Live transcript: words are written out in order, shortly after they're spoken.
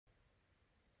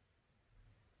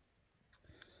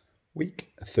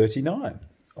Week 39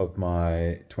 of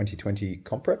my 2020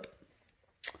 comp prep.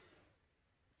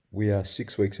 We are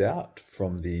 6 weeks out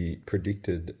from the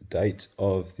predicted date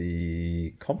of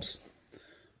the comps.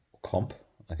 Comp,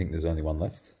 I think there's only one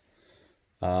left.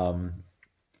 I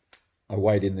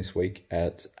weighed in this week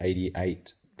at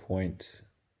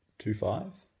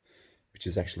 88.25, which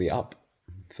is actually up.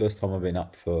 First time I've been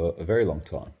up for a very long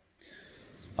time,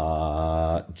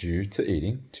 due to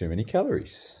eating too many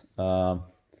calories.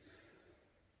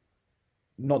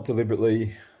 Not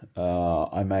deliberately.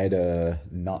 I made a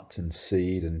nut and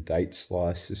seed and date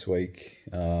slice this week.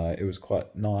 It was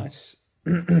quite nice,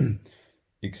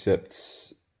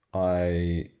 except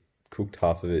I cooked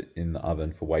half of it in the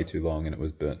oven for way too long and it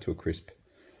was burnt to a crisp.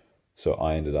 So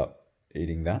I ended up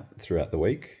eating that throughout the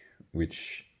week,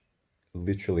 which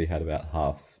literally had about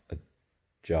half a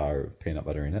jar of peanut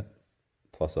butter in it,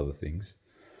 plus other things.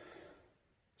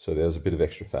 So there was a bit of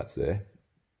extra fats there.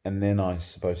 And then I was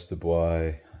supposed to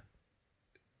buy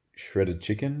shredded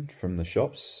chicken from the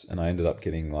shops, and I ended up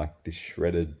getting like this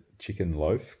shredded chicken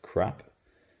loaf crap,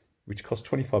 which cost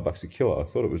 25 bucks a kilo. I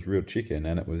thought it was real chicken,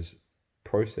 and it was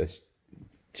processed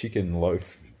chicken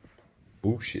loaf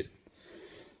bullshit.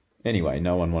 Anyway,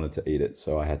 no one wanted to eat it,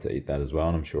 so I had to eat that as well,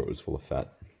 and I'm sure it was full of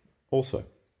fat also.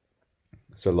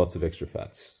 So lots of extra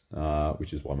fats,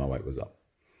 which is why my weight was up.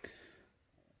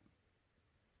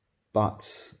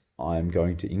 But I'm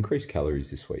going to increase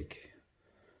calories this week.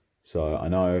 So I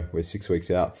know we're 6 weeks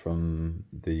out from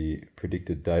the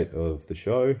predicted date of the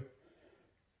show,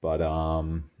 but I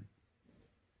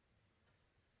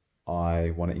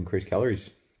want to increase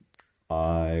calories.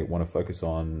 I want to focus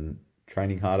on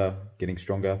training harder, getting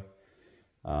stronger.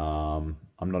 I'm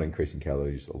not increasing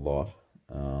calories a lot.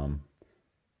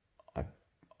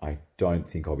 I don't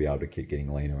think I'll be able to keep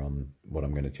getting leaner on what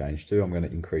I'm going to change to. I'm going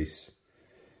to increase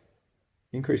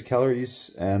calories,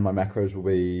 and my macros will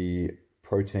be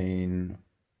protein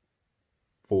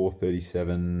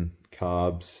 437,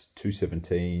 carbs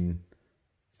 217,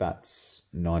 fats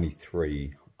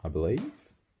 93, I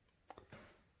believe.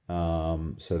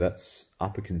 So that's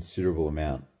up a considerable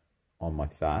amount on my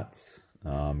fats.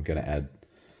 I'm going to add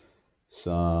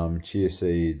some chia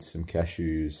seeds, some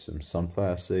cashews, some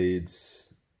sunflower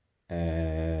seeds,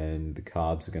 and the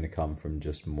carbs are going to come from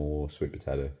just more sweet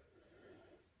potato.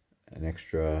 An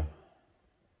extra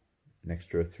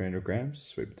 300 grams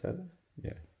sweet potato.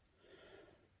 Yeah.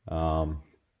 So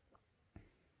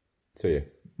yeah,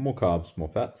 more carbs, more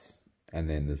fats, and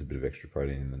then there's a bit of extra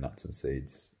protein in the nuts and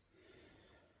seeds.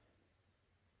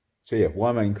 So yeah, why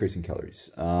am I increasing calories?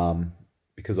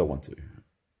 Because I want to.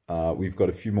 We've got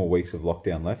a few more weeks of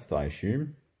lockdown left, I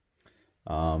assume.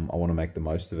 I want to make the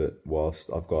most of it whilst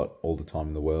I've got all the time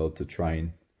in the world to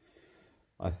train.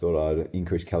 I thought I'd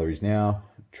increase calories now,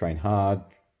 train hard,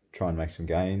 try and make some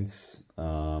gains.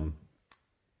 And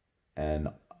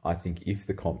I think if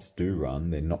the comps do run,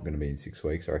 they're not going to be in 6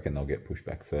 weeks. I reckon they'll get pushed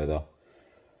back further.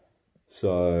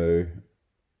 So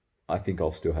I think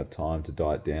I'll still have time to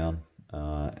diet down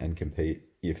and compete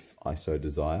if I so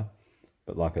desire.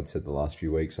 But like I'd said the last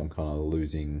few weeks, I'm kind of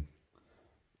losing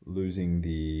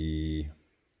the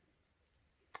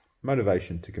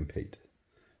motivation to compete.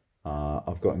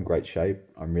 I've got in great shape.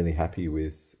 I'm really happy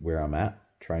with where I'm at,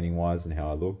 training-wise, and how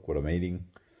I look, what I'm eating.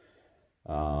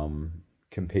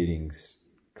 Competing's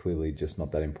clearly just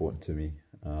not that important to me.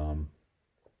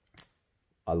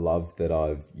 I love that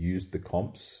I've used the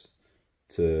comps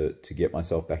to get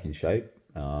myself back in shape,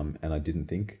 and I didn't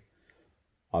think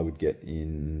I would get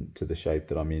into the shape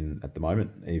that I'm in at the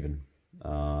moment, even.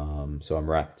 So I'm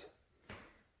wrapped.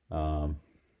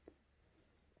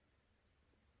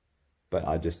 But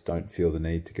I just don't feel the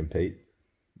need to compete,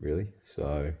 really.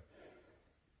 So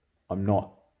I'm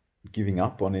not giving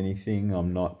up on anything.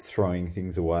 I'm not throwing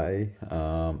things away.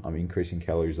 I'm increasing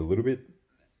calories a little bit,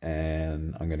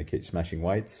 and I'm going to keep smashing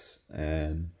weights,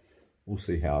 and we'll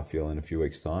see how I feel in a few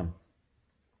weeks' time.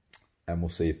 And we'll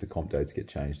see if the comp dates get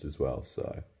changed as well.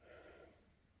 So,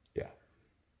 yeah.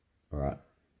 All right.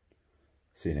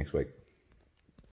 See you next week.